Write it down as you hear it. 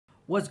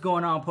What's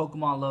going on,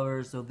 Pokemon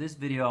lovers? So this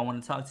video I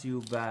want to talk to you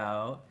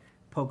about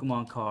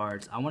Pokemon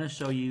cards. I want to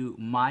show you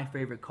my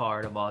favorite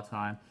card of all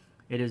time.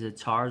 It is a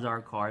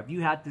Charizard card. If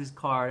you had this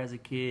card as a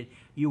kid,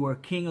 you were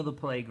king of the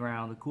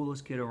playground, the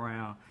coolest kid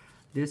around.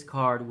 This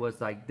card was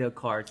like the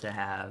card to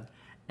have.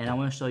 And I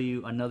want to show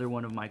you another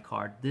one of my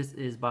cards. This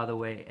is, by the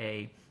way,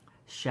 a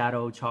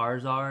Shadow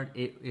Charizard.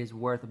 It is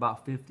worth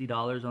about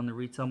 $50 on the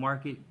retail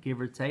market, give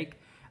or take.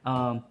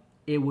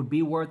 It would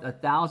be worth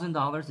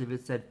 $1,000 if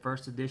it said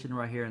first edition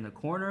right here in the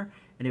corner,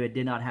 and if it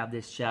did not have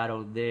this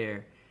shadow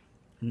there,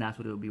 and that's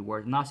what it would be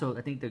worth. And also,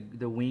 I think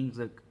the wings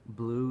look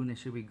blue and it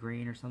should be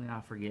green or something.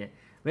 I forget.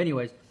 But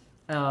anyways,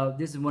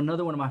 this is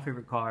another one of my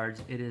favorite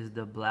cards. It is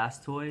the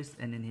Blastoise,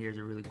 and then here's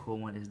a really cool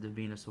one. Is the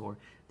Venusaur.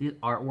 The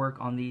artwork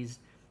on these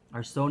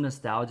are so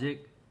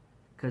nostalgic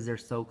because they're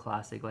so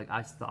classic. Like,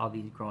 I saw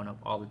these growing up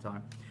all the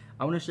time.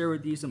 I want to share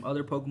with you some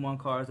other Pokemon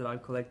cards that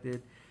I've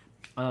collected.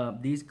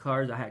 These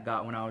cards I had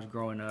got when I was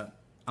growing up.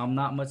 I'm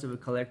not much of a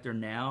collector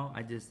now.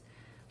 I just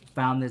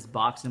found this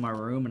box in my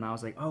room and I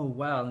was like, oh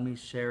wow, let me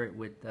share it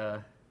with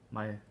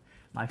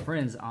my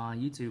friends on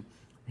YouTube.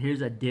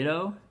 Here's a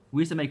Ditto.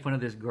 We used to make fun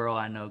of this girl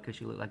I know because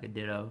she looked like a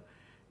Ditto.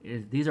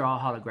 These are all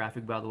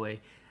holographic, by the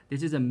way.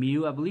 This is a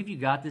Mew. I believe you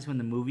got this when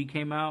the movie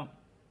came out.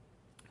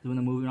 When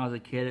I was a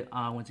kid,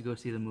 I went to go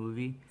see the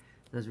movie.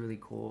 That's really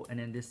cool. And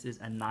then this is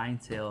a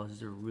Ninetales. This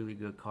is a really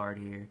good card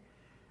here.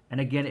 And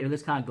again, it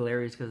looks kind of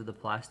glary because of the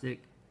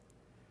plastic,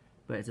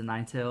 but it's a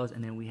Ninetales.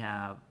 And then we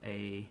have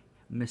a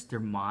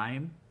Mr.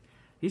 Mime.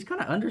 He's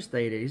kind of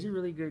understated. He's a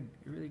really good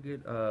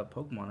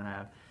Pokemon to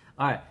have.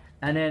 All right,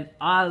 and then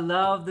I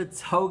love the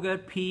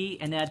Togepi,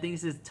 and then I think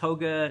this is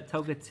Togetic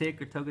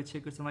or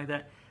Togechick or something like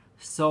that.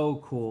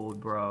 So cool,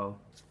 bro.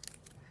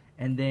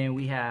 And then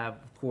we have,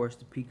 of course,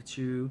 the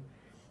Pikachu.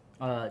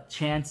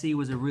 Chansey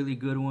was a really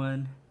good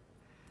one,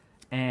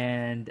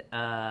 and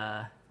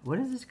what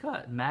is this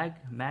called?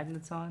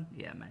 Magneton?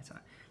 Yeah, Magneton.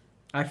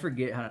 I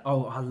forget how to,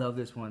 oh, I love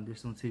this one.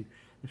 This one too.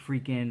 The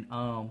freaking,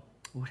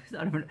 what is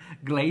that?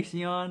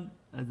 Glaceon?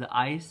 The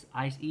Ice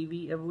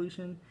Eevee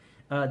evolution.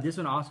 This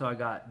one also I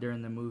got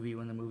during the movie,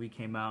 when the movie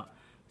came out.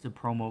 It's a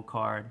promo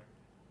card.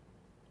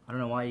 I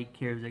don't know why he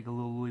carries like a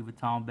little Louis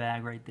Vuitton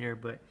bag right there,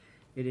 but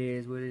it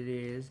is what it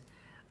is.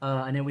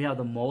 And then we have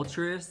the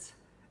Moltres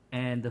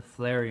and the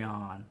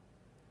Flareon.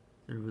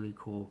 They're really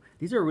cool.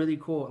 These are really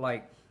cool.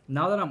 Like,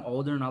 now that I'm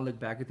older and I look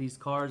back at these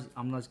cards,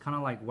 I'm just kind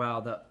of like,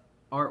 wow, the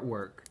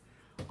artwork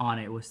on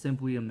it was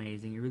simply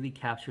amazing. It really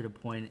captured a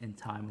point in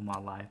time in my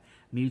life.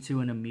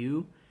 Mewtwo and a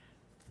Mew.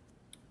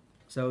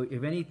 So,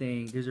 if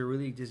anything, these are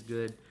really just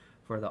good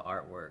for the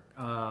artwork.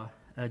 A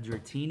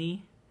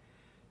Dratini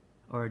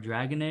or a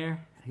Dragonair.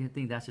 I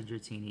think that's a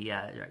Dratini.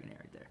 Yeah, a Dragonair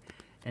right there.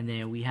 And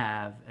then we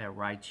have a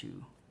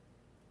Raichu.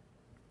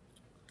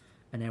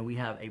 And then we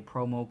have a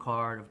promo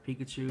card of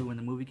Pikachu when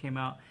the movie came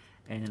out,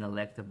 and an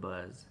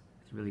Electabuzz.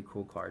 It's a really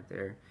cool card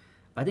there.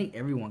 I think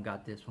everyone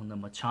got this one. The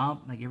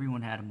Machamp, like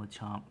everyone had a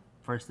Machamp.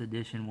 First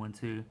edition one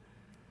too.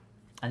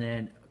 And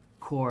then, of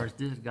course,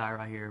 this guy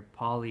right here,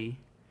 Polly.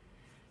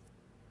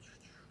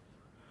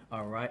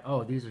 All right.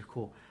 Oh, these are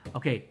cool.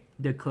 Okay,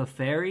 the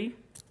Clefairy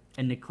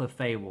and the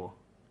Clefable.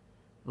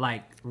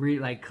 Like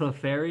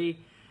Clefairy.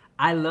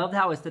 I loved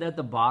how it stood at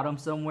the bottom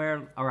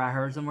somewhere, or I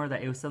heard somewhere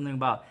that it was something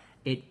about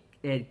it.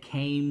 These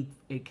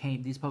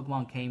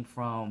Pokemon came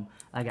from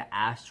like an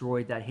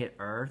asteroid that hit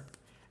Earth,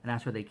 and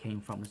that's where they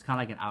came from. It's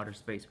kind of like an outer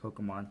space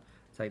Pokemon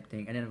type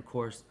thing. And then of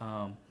course,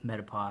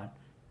 Metapod.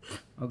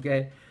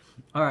 Okay,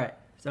 all right.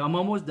 So I'm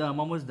almost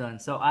done.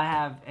 So I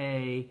have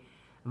a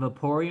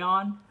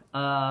Vaporeon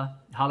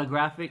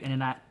holographic, and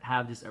then I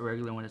have just a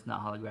regular one that's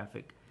not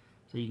holographic.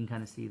 So you can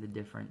kind of see the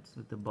difference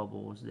with the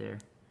bubbles there.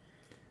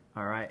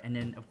 All right, and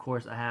then of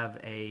course I have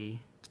a,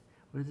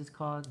 what is this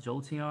called?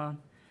 Jolteon.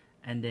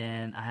 And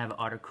then I have an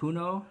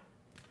Articuno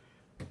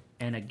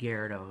and a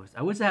Gyarados.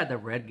 I wish I had the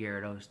red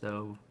Gyarados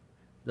though.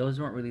 Those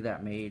weren't really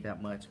that made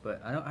that much,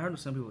 but I heard of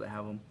some people that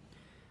have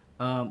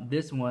them.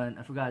 This one,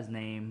 I forgot his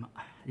name.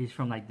 He's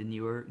from like the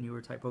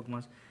newer type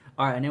Pokemon.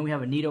 All right, and then we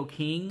have a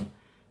Nidoking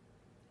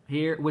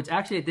here, which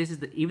actually this is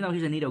the, even though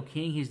he's a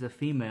Nidoking, he's the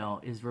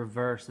female, is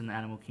reversed in the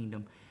Animal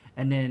Kingdom.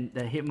 And then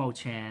the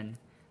Hitmonchan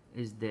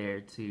is there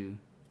too.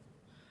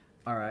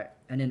 All right,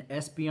 and then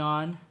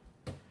Espeon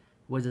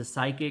was a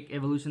psychic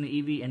evolution of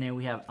Eevee, and then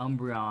we have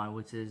Umbreon,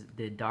 which is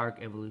the dark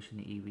evolution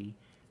of Eevee.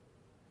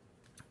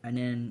 And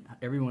then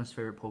everyone's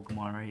favorite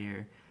Pokemon right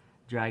here,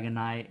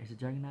 Dragonite. Is it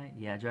Dragonite?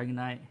 Yeah,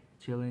 Dragonite,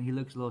 chilling. He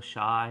looks a little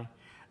shy.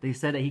 They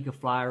said that he could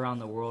fly around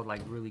the world like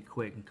really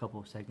quick in a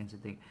couple of seconds, I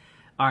think.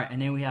 All right, and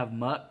then we have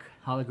Muck,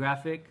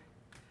 holographic,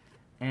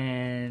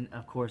 and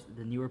of course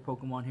the newer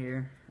Pokemon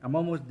here. I'm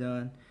almost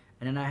done.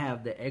 And then I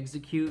have the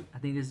Execute. I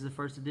think this is the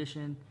first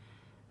edition.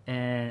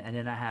 And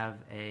then I have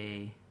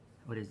a,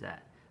 what is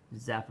that?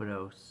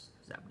 Zapdos.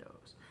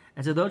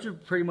 And so those are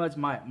pretty much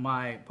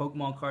my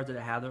Pokemon cards that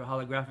I have that are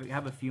holographic. I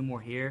have a few more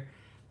here,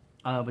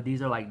 but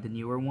these are like the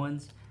newer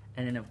ones.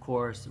 And then of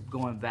course,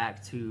 going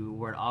back to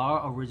where it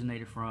all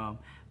originated from,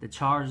 the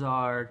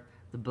Charizard,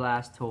 the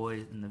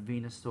Blastoise, and the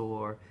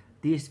Venusaur,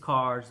 these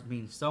cards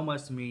mean so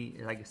much to me.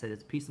 Like I said,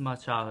 it's a piece of my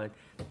childhood,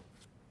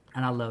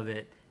 and I love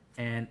it.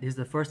 And this is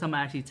the first time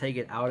I actually take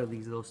it out of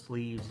these little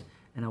sleeves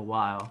in a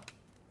while,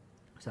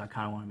 so I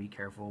kind of want to be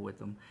careful with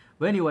them.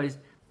 But anyways,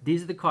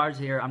 these are the cards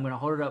here. I'm going to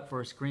hold it up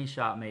for a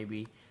screenshot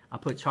maybe. I'll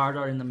put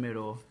Charizard in the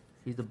middle.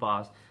 He's the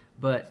boss.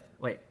 But,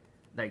 wait,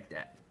 like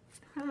that.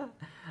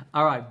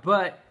 Alright,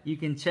 but you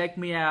can check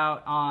me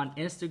out on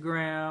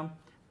Instagram,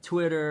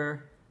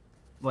 Twitter.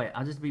 Wait,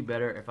 I'll just be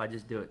better if I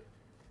just do it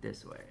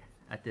this way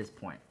at this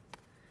point.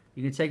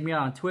 You can check me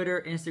out on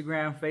Twitter,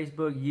 Instagram,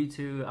 Facebook,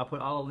 YouTube. I'll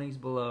put all the links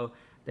below.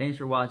 Thanks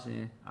for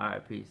watching.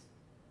 Alright, peace.